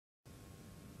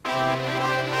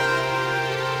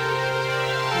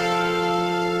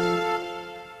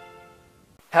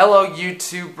Hello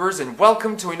YouTubers, and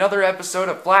welcome to another episode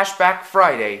of Flashback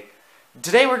Friday.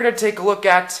 Today we're going to take a look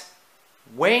at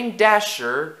Wayne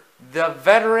Dasher, the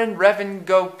veteran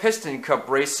Revngo Pistoncup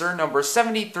racer number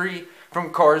 73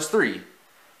 from Cars 3.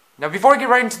 Now before I get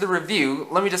right into the review,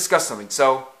 let me discuss something.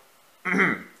 So,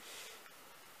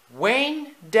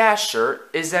 Wayne Dasher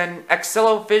is an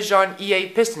axxelofission EA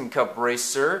Pistoncup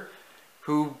racer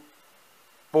who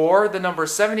bore the number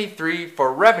 73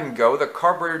 for Revngo, the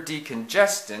carburetor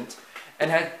decongestant,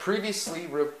 and had previously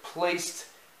replaced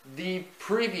the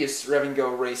previous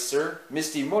Revngo racer,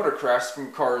 Misty Motorcrafts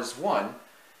from Cars 1,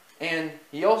 and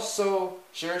he also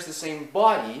shares the same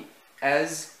body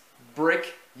as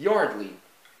Brick Yardley.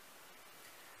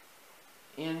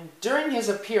 And during his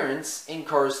appearance in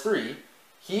Cars 3,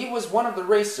 he was one of the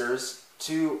racers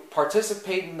to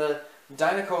participate in the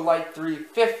Dynaco Light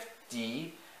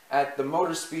 350 at the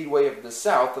Motor Speedway of the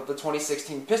South of the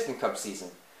 2016 Pistoncup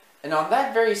season. And on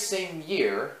that very same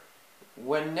year,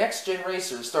 when next-gen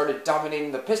racers started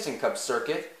dominating the Pistoncup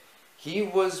circuit, he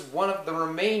was one of the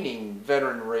remaining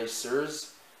veteran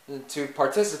racers to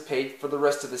participate for the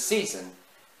rest of the season.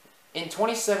 In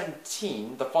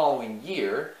 2017, the following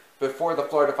year, before the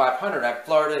Florida 500 at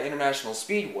Florida International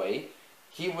Speedway,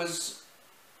 he was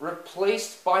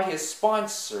replaced by his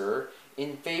sponsor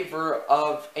in favor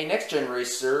of a next-gen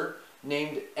racer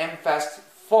named M-Fast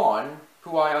Fawn,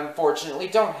 who I unfortunately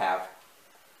don't have.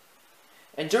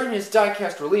 And during his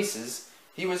diecast releases,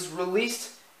 he was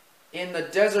released in the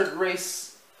Desert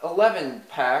Race 11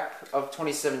 pack of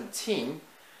 2017,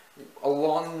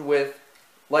 along with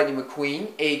Lightning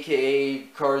McQueen, aka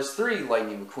Cars 3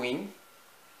 Lightning McQueen,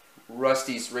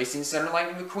 Rusty's Racing Center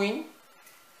Lightning McQueen,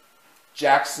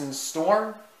 Jackson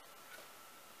Storm,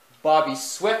 Bobby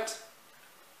Swift,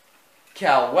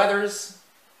 Cal Weathers,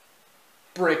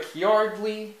 Brick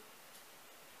Yardley,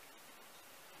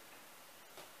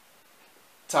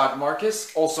 Todd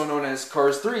Marcus, also known as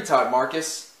Cars 3 Todd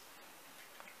Marcus,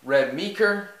 Red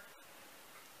Meeker,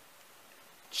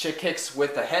 Chick Hicks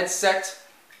with a headset,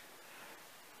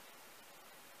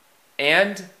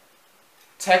 and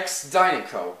Tex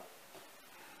Dynaco.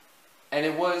 And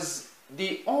it was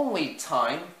the only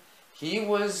time he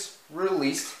was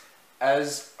released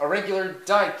as a regular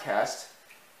diecast,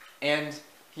 and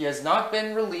he has not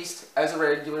been released as a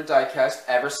regular diecast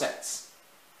ever since.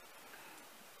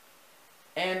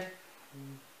 And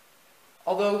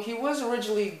although he was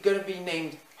originally going to be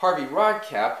named Harvey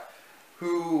Rodcap,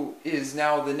 who is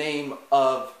now the name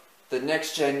of the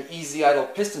next-gen Easy Idle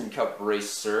Pistoncup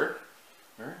racer,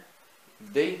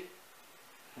 they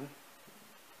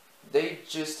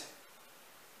just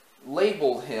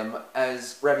labeled him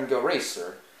as Revngo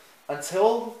Racer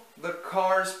until the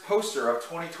Cars poster of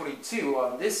 2022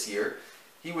 on this year,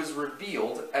 he was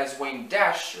revealed as Wayne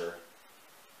Dasher.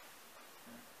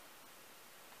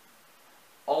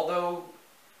 Although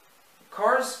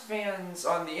Cars fans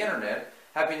on the internet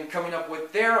have been coming up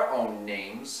with their own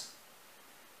names,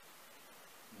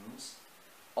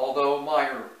 although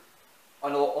my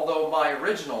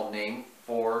original name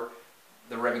for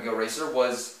the Revngo Racer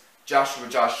was Joshua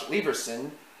Josh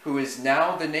Leverson, who is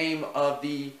now the name of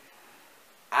the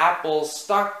Apple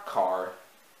stock car.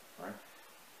 Right?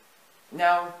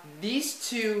 Now, these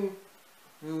two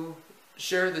who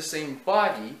share the same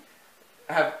body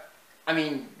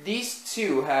these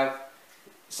two have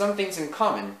some things in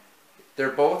common. They're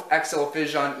both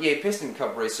axxelofission EA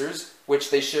Pistoncup racers,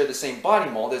 which they share the same body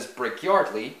mold as Brick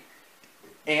Yardley,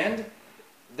 and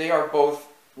they are both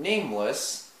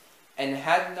nameless and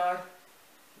had not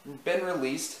been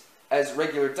released as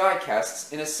regular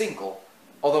diecasts in a single,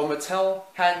 although Mattel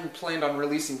hadn't planned on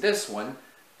releasing this one,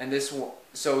 and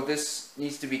so this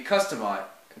needs to be customized,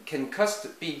 can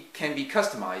be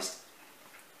customized.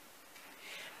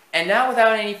 And now,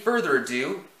 without any further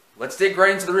ado, let's dig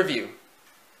right into the review.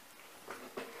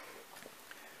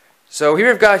 So here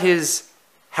we've got his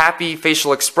happy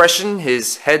facial expression,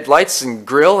 his headlights and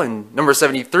grille in number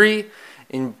 73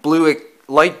 in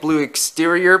light blue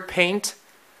exterior paint.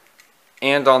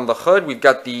 And on the hood, we've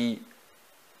got the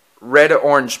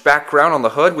red-orange background on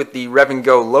the hood with the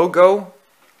Revngo logo.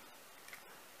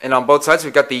 And on both sides,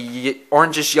 we've got the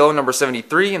orangish-yellow number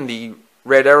 73 and the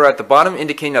red arrow at the bottom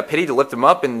indicating a pity to lift them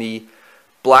up, and the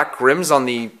black rims on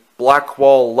the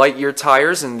Blackwall Lightyear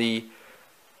tires and the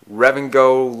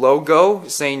Revngo logo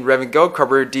saying Revngo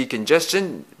carburetor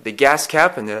decongestion, the gas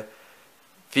cap, and a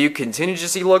few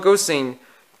contingency logos saying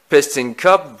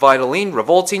Pistoncup, Vitaline,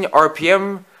 Revolting,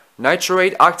 RPM, Nitro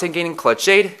Aid, Octane Gain, and Clutch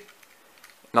Aid.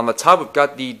 And on the top we've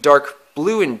got the dark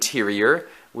blue interior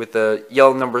with the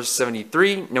yellow number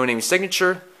 73, no name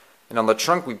signature. And on the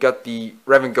trunk we've got the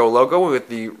Revngo logo with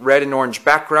the red and orange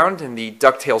background and the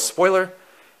ducktail spoiler.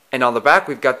 And on the back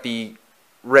we've got the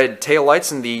red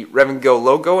taillights and the Revngo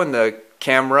logo and the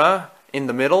camera in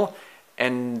the middle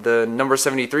and the number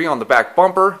 73 on the back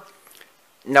bumper.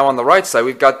 Now on the right side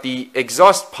we've got the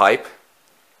exhaust pipe.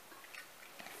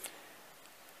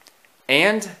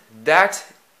 And that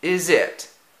is it.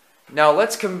 Now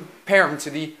let's compare them to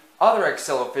the other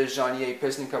axxelofission EA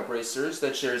Pistoncup racers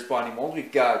that shares body mold.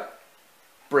 We've got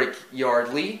Brick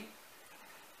Yardley,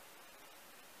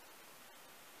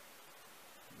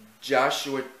 Josh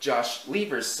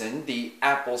Leverson, the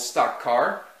Apple stock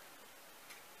car,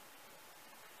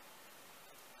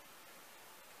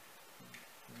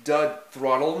 Dud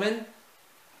Throttleman,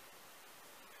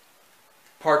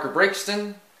 Parker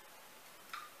Brixton,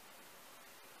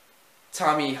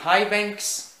 Tommy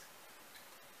Highbanks,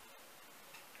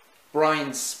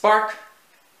 Brian Spark,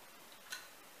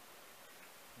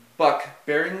 Buck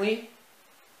Bearingly,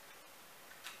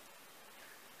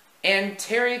 and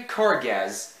Terry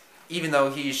Cargaz, even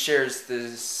though he shared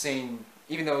the same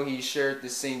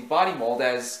body mold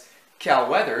as Cal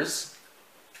Weathers.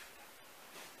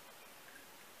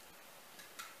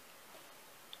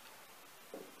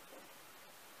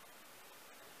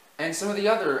 And some of the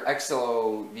other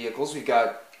axxelo vehicles, we've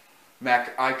got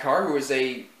Mac Icar, who is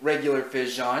a regular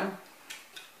fission.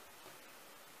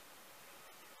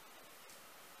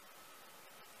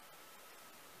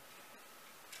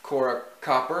 Cora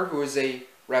Copper, who is a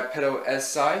Rapido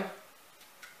SI.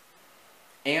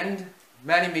 And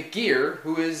Matty McGear,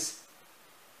 who is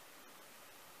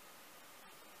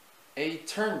a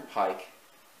Turnpike.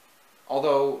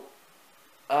 Although,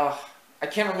 I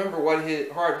can't remember what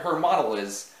her model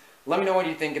is. Let me know what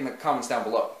you think in the comments down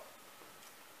below.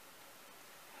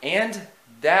 And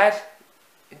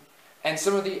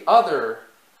some of the other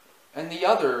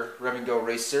Revngo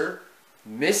racer,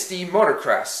 Misty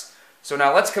Motocross. So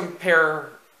now let's compare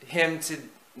the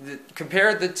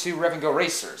two Revngo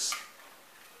racers.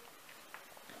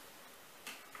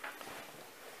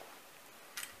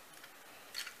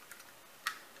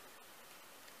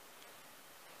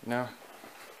 Now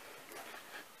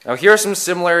here are some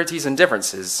similarities and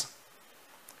differences.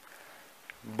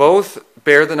 Both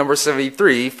bear the number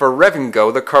 73 for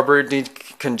Revngo, the carburetor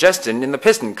decongestion in the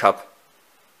Pistoncup.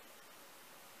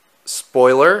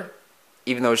 Spoiler,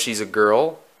 even though she's a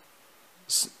girl.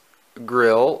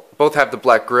 Grill, both have the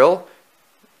black grill.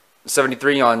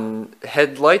 73 on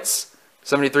headlights,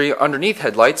 73 underneath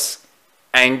headlights.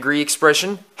 Angry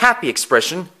expression, happy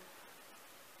expression.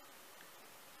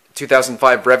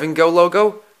 2005 Revngo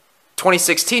logo.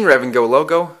 2016 Revngo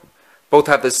logo. Both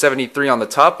have the 73 on the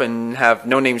top and have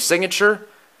no name signature.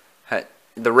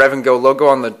 The Revngo logo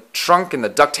on the trunk and the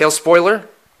ducktail spoiler.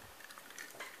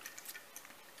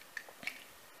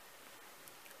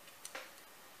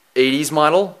 '80s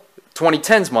model,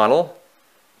 2010s model.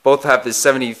 Both have the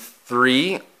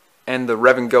 73 and the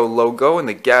Revngo logo and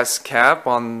the gas cap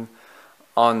on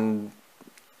the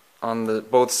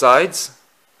both sides.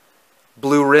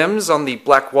 Blue rims on the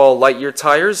Blackwall Lightyear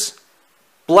tires.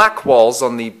 Black rims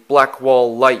on the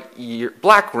Blackwall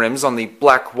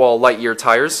Lightyear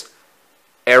tires.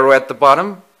 Arrow at the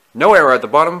bottom. No arrow at the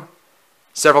bottom.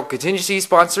 Several contingency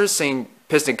sponsors saying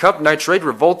Pistoncup, Nitrate,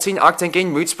 Revolting, Octane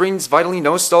Gain, Mood Springs, Vitally,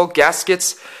 No Stall,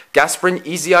 Gaskets, Gas Sprint,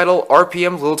 Easy Idle,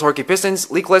 RPM, Little Torquey Pistons,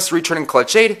 Leakless, Return and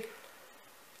Clutch Aid.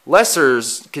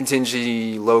 Lesser's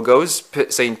contingency logos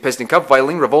saying Pistoncup,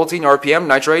 Vitally, Revolting, RPM,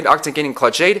 Nitrate, Octane Gain and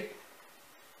Clutch Aid.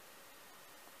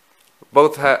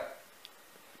 Both have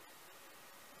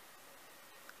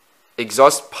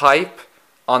exhaust pipe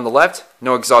on the left,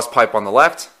 no exhaust pipe on the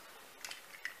left.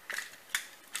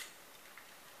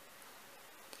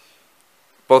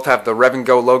 Both have the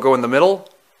Revngo logo in the middle,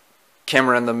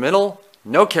 camera in the middle,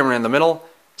 no camera in the middle,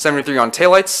 73 on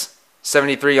taillights,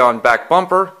 73 on back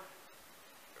bumper,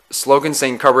 slogan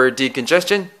saying carburetor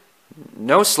decongestion,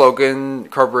 no slogan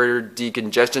carburetor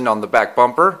decongestion on the back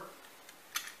bumper.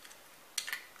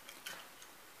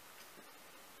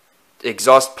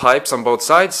 Exhaust pipes on both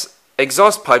sides,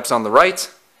 exhaust pipes on the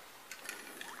right,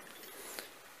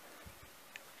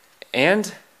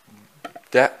 and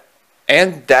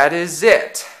that is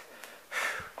it.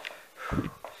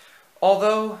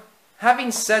 Although,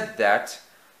 having said that,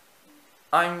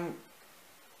 I'm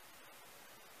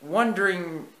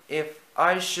wondering if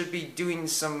I should be doing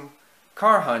some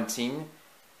car hunting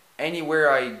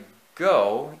anywhere I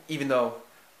go, even though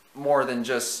more than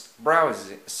just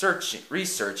browsing,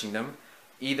 researching them,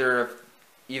 either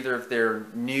if they're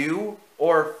new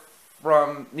or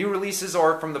from new releases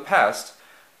or from the past.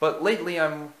 But lately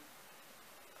I'm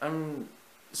I'm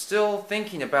still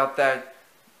thinking about that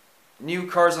new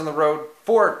Cars on the Road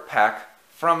 4-pack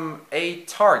from a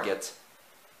Target.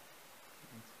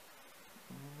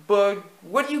 But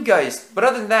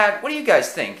other than that, what do you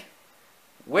guys think?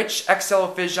 Which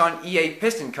axxelofission EA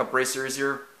Pistoncup racer is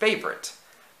your favorite?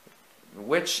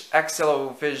 Which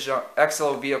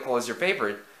axxelo vehicle is your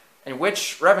favorite? And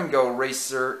which Revngo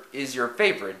racer is your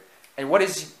favorite? And what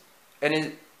is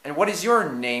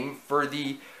your name for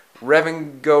the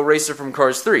Revngo racer from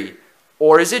Cars 3?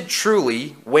 Or is it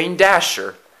truly Wayne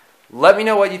Dasher? Let me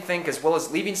know what you think, as well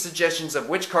as leaving suggestions of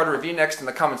which car to review next in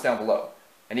the comments down below.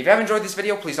 And if you have enjoyed this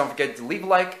video, please don't forget to leave a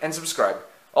like and subscribe.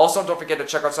 Also, don't forget to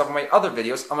check out some of my other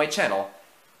videos on my channel.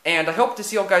 And I hope to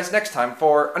see you guys next time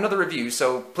for another review,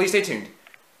 so please stay tuned.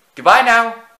 Goodbye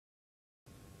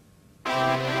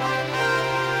now!